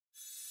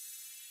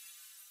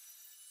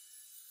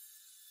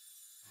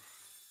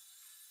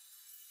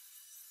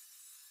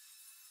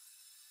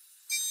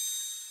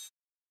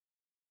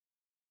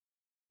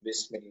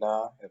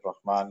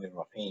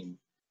Bismillahirrahmanirrahim.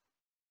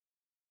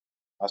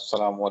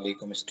 Assalamu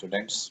alaikum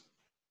students.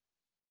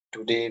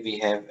 Today we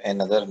have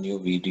another new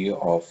video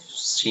of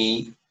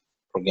C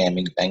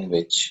programming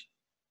language,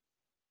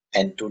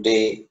 and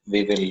today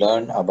we will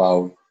learn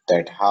about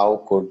that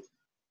how could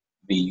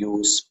we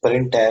use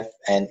printf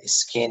and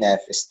scanf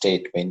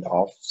statement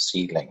of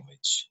C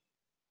language.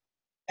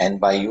 And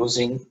by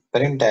using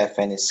printf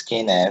and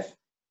scanf,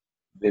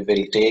 we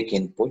will take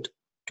input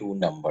two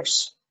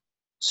numbers.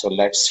 So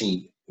let's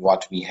see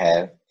what we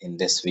have in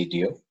this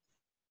video.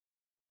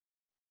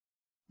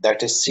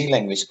 That is C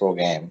language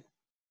program.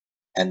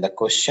 And the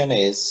question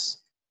is,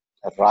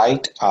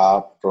 write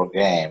a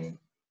program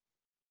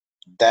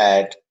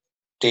that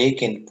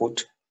take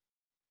input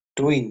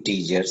two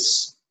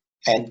integers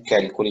and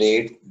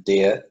calculate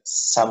their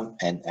sum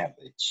and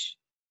average.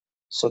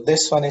 So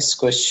this one is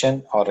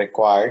question or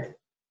required.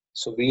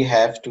 So we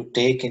have to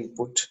take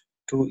input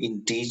two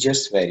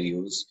integers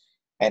values,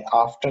 and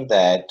after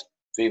that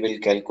we will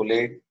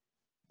calculate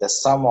the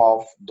sum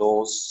of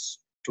those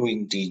two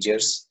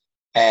integers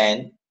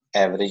and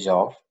average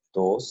of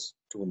those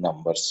two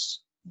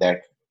numbers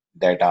that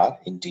are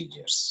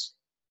integers.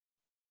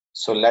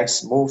 So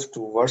let's move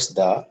towards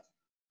the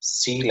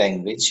C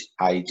language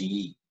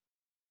IDE.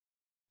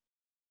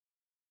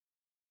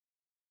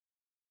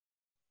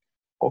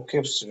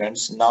 Okay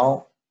students,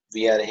 now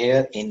we are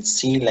here in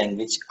C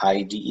language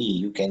IDE.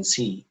 You can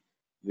see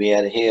we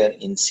are here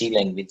in C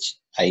language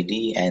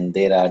IDE, and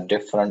there are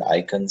different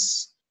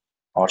icons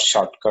or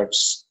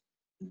shortcuts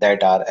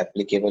that are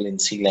applicable in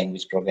C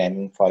language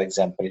programming. For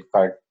example,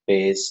 cut,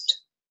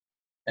 paste,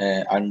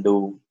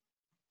 undo,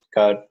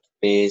 cut,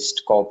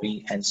 paste,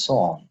 copy, and so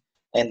on.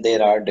 And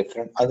there are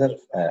different other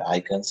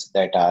icons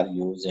that are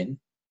used in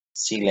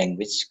C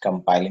language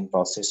compiling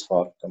process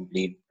for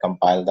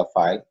compile the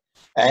file.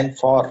 And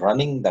for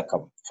running the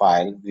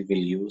file, we will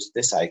use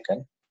this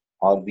icon,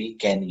 or we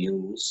can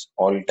use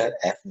Alt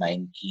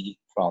F9 key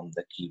from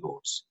the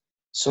keyboards.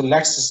 So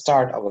let's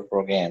start our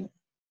program.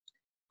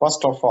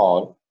 First of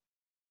all,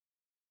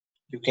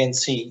 you can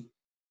see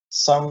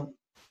some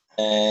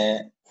uh,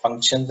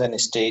 functions and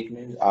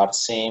statements are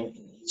same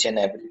in each and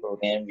every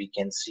program. We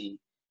can see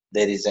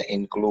there is an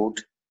include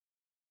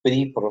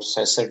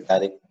preprocessor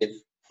directive,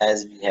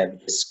 as we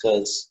have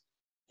discussed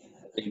in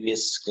the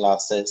previous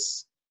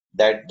classes,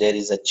 that there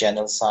is a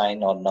channel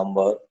sign or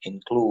number,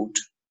 include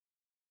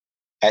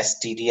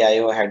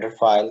stdio header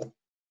file,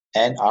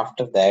 and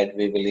after that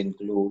we will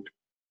include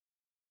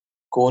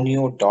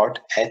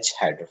conio.h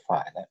header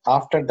file. And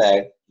after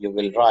that you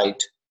will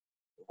write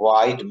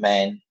void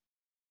main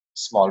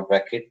small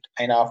bracket,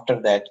 and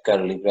after that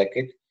curly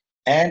bracket,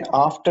 and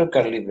after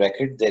curly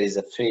bracket there is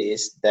a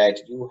phrase that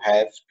you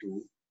have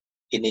to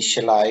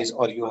initialize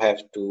or you have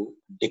to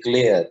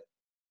declare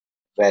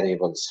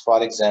variables.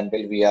 For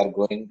example, we are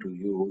going to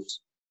use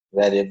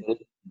variable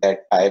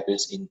that type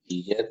is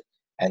integer,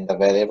 and the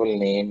variable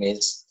name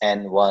is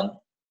n1,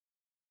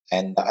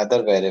 and the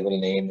other variable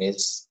name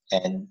is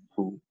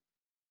n2,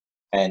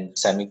 and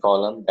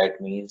semicolon.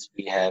 That means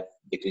we have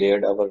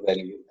declared our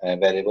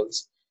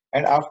variables,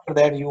 and after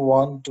that you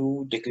want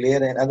to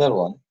declare another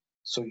one,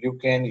 so you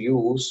can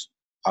use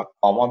a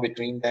comma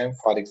between them.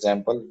 For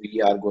example,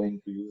 we are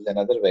going to use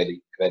another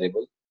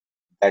variable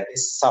that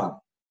is sum,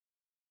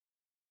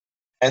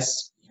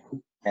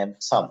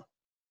 sum.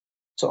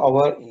 So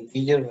our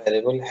integer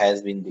variable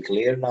has been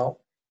declared now,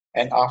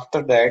 and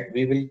after that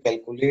we will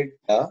calculate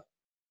the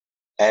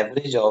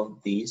average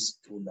of these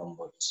two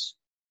numbers.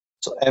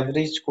 So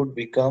average could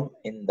become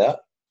in the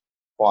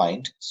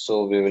point.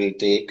 So we will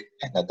take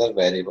another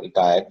variable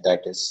type,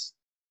 that is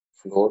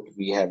float.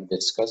 We have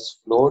discussed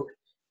float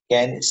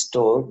can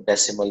store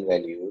decimal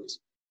values.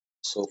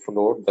 So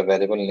float, the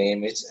variable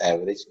name is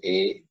average,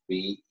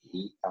 AVERAGE.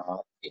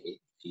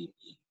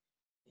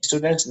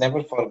 Students,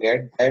 never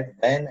forget that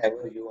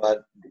whenever you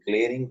are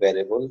declaring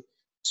variable,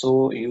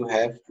 so you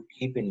have to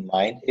keep in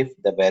mind if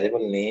the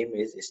variable name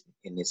is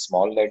in a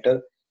small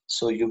letter,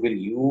 so you will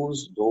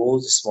use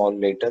those small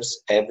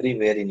letters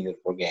everywhere in your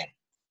program.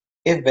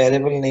 If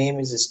variable name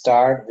is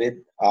start with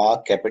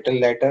a capital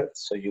letter,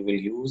 so you will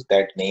use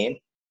that name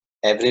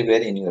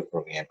everywhere in your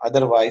program.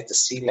 Otherwise, the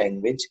C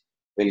language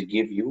will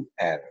give you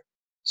error.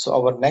 So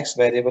our next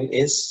variable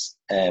is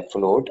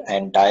float,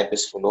 and type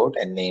is float,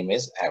 and name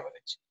is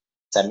average.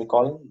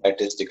 Semicolon,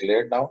 that is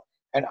declared now.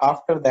 And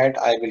after that,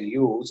 I will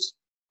use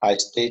a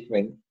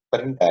statement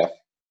printf,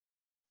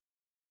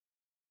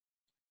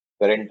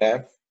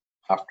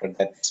 after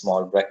that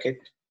small bracket,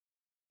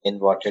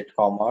 inverted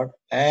comma,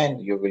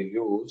 and you will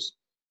use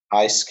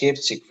escape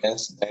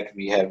sequence that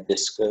we have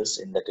discussed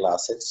in the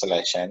classes,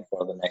 /n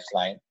for the next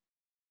line,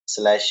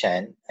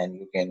 /n, and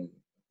you can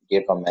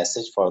give a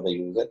message for the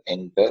user,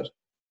 enter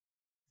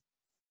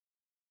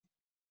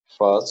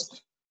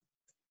first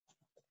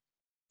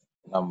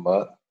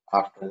number,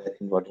 after that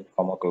inverted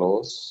comma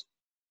close,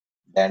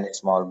 then a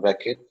small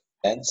bracket,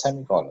 then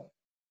semicolon,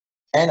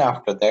 and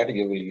after that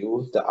you will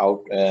use the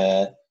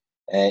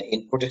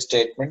input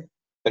statement.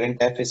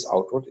 Printf is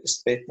output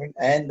statement,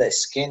 and the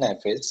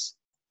scanf is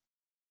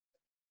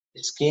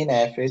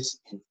Scanf is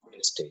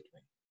input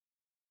statement.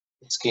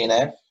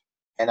 Scanf,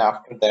 and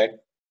after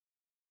that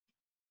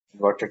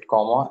inverted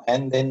comma,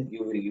 and then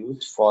you will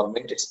use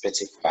format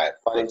specifier.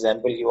 For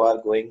example, you are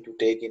going to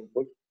take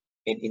input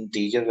in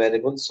integer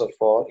variables. So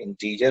for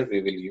integer,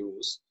 we will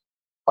use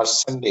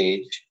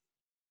percentage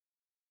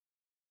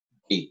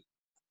d,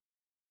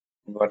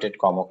 inverted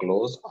comma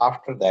close.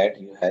 After that,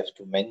 you have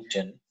to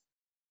mention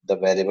the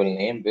variable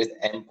name with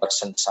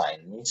ampersand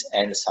sign, means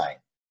and sign.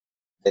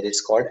 That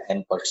is called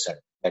ampersand.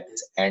 That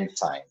is and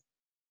sign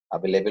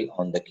available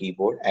on the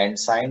keyboard, and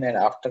sign. And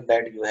after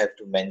that, you have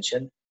to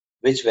mention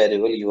which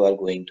variable you are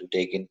going to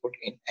take input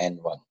in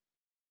n1.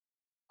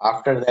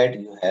 After that,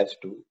 you have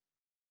to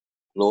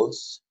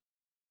close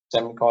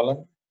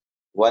semicolon.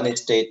 One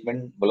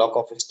statement, block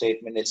of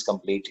statement is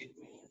completed.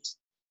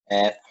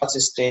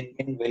 First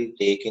statement will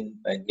take in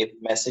give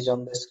message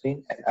on the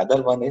screen, and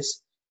other one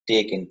is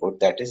take input,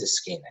 that is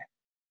scanf.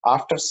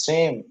 After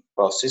same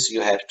process,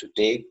 you have to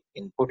take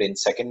input in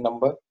second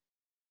number,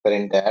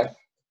 printf,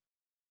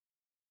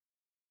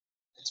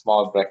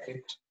 small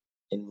bracket,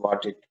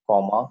 inverted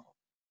comma,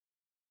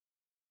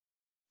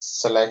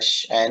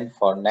 slash n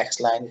for next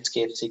line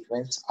escape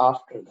sequence.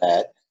 After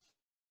that,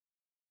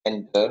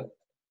 enter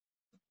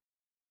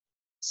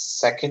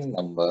second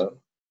number,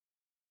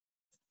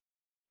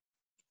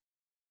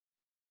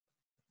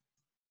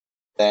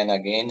 then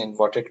again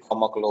inverted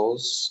comma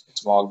close,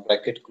 small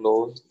bracket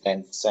close,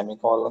 then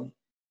semicolon,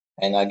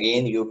 and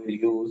again you will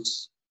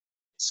use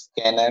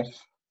scanf.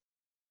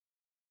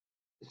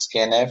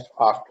 Scanf.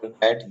 After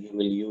that, you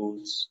will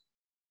use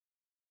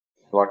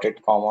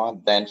inverted comma,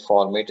 then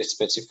format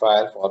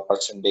specifier for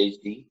percentage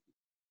d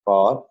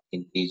for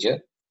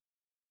integer,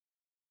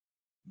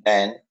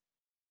 then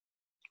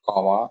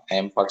comma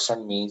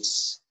ampersand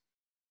means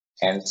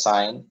and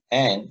sign,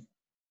 and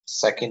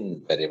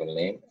second variable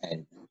name.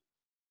 And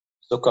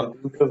so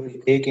computer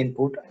will take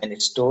input and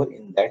store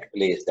in that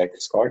place, that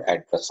is called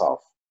address of,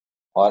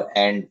 or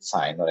and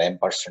sign, or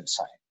ampersand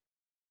sign,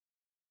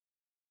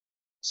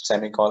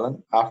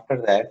 semicolon.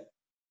 After that,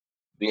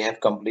 we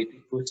have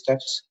completed two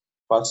steps.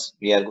 First,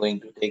 we are going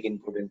to take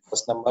input in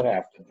first number,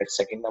 after that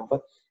second number,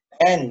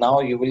 and now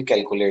you will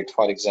calculate.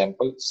 For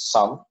example,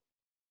 sum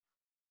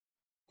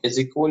is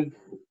equal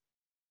to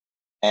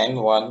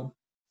n1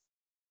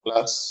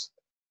 plus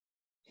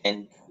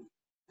n2,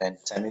 then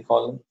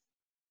semicolon.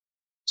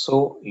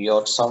 So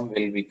your sum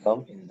will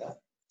become in the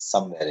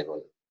sum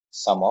variable,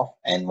 sum of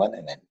n1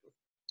 and n2.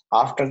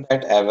 After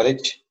that,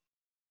 average,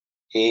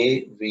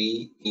 A-V-E-R-A-G-E.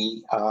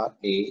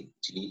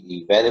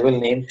 Variable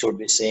name should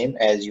be same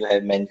as you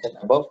have mentioned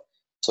above.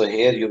 So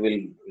here you will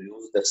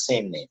use the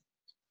same name.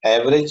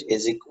 Average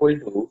is equal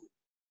to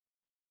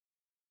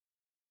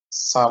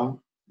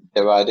sum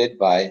divided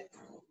by,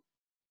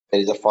 there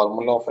is a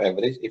formula of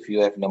average. If you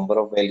have number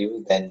of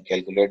values, then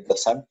calculate the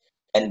sum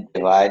and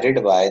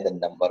divided by the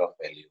number of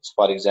values.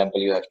 For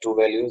example, you have two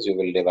values, you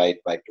will divide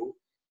by 2.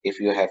 If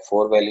you have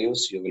 4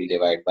 values, you will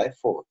divide by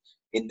 4.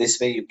 In this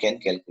way, you can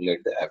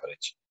calculate the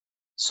average.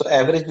 So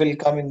average will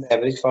come in the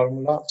average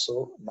formula.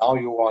 So now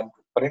you want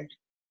to print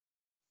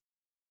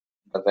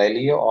the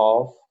value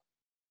of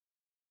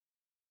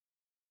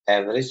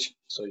average.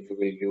 So you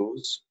will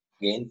use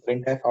again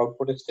printf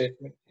output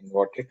statement,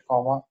 inverted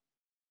comma,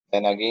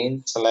 then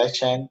again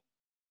slash n,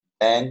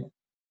 then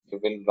you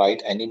will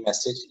write any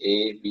message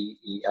A, B,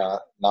 E,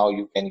 R. Now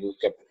you can use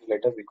capital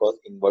letter because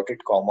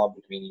inverted comma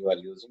between you are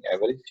using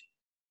average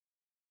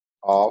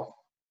of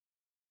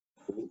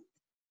two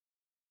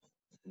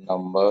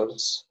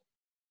numbers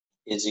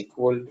is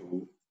equal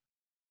to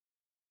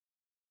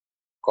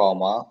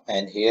comma,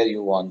 and here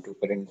you want to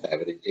print the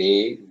average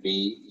A,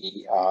 B,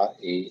 E, R,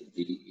 A, D,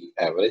 E,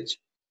 average,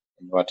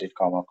 inverted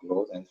comma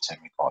close, and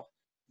semicolon.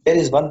 There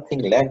is one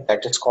thing left,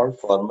 that is called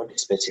format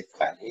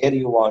specifier. Here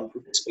you want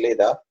to display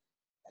the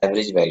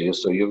average value,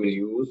 so you will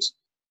use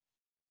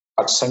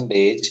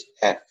percentage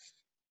f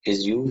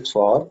is used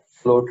for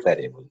float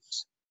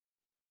variables.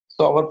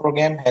 So our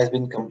program has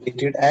been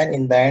completed, and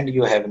in the end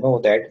you have know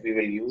that we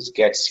will use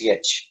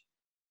getch.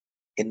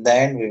 In the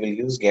end we will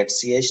use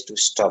getch to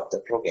stop the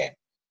program.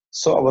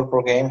 So our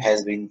program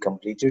has been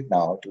completed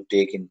now to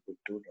take input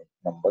two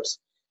numbers.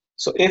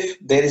 So if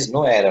there is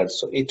no error,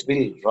 so it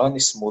will run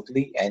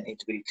smoothly and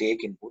it will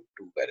take input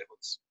two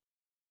variables.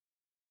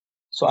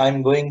 So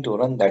I'm going to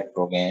run that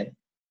program.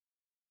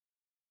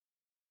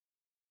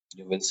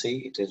 You will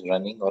see it is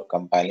running or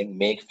compiling.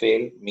 Make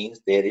fail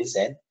means there is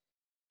an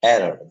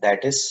error,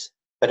 that is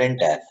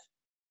printf.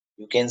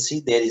 You can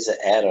see there is an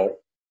error,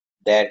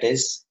 that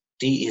is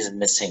T is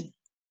missing.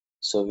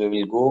 So we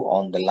will go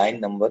on the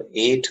line number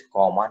 8,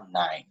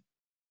 9.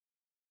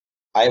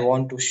 I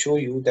want to show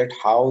you that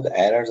how the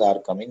errors are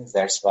coming.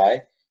 That's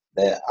why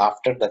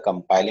after the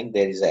compiling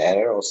there is an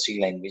error, or C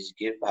language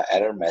give an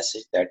error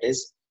message, that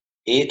is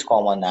 8,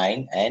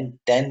 9 and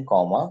 10,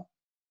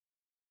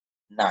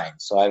 9.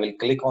 So I will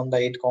click on the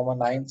 8,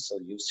 9. So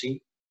you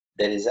see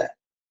there is a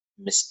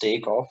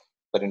mistake of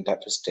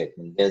printf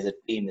statement. There's a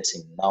T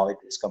missing. Now it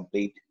is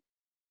complete.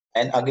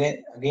 And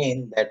again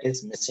that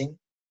is missing.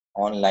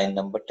 on line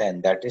number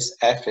 10, that is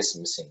f is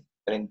missing,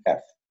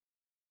 printf.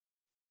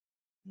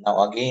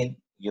 Now again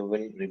you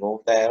will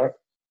remove the error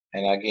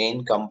and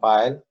again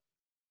compile.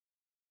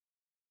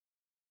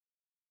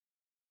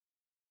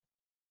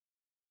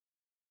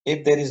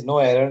 If there is no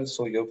error,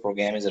 so your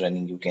program is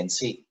running. You can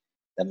see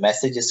the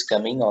message is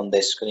coming on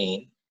the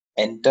screen.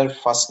 Enter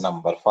first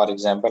number. For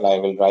example, I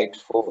will write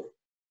 4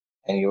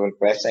 and you will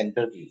press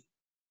enter key.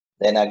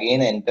 Then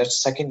again enter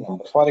second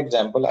number. For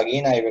example,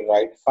 again I will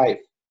write 5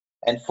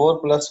 and 4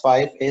 plus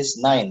 5 is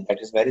 9.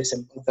 That is very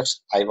simple.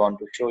 That's I want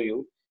to show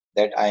you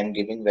that I am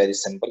giving very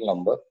simple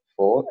number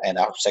 4 and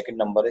our second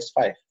number is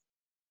 5.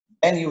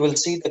 Then you will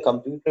see the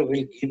computer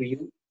will give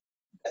you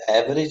the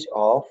average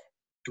of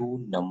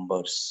two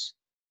numbers.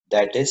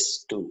 That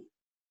is 2.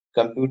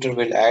 Computer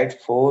will add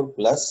 4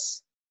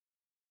 plus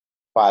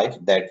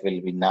 5, that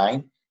will be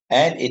 9,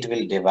 and it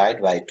will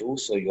divide by 2,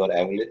 so your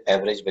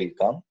average will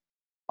come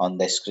on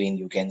the screen.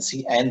 You can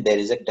see, and there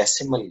is a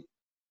decimal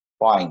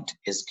point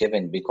is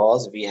given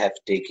because we have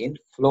taken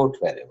float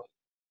variable.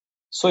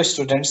 So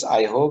students,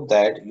 I hope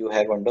that you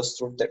have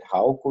understood that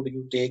how could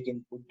you take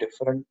input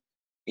different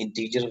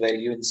integer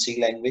value in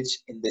C language.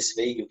 In this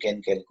way you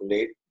can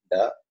calculate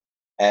the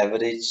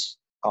average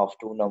of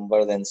two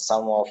numbers, then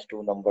sum of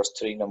two numbers,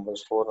 three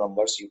numbers, four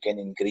numbers. You can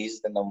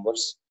increase the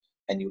numbers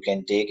and you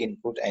can take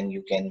input and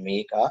you can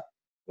make a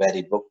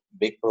very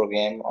big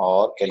program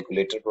or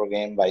calculator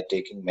program by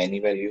taking many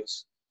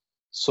values.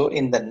 So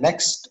in the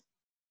next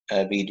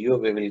video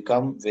we will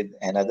come with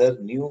another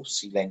new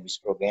C language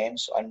program.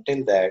 So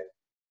until that,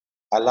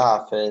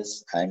 Allah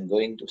Hafiz, I'm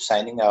going to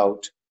signing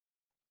out.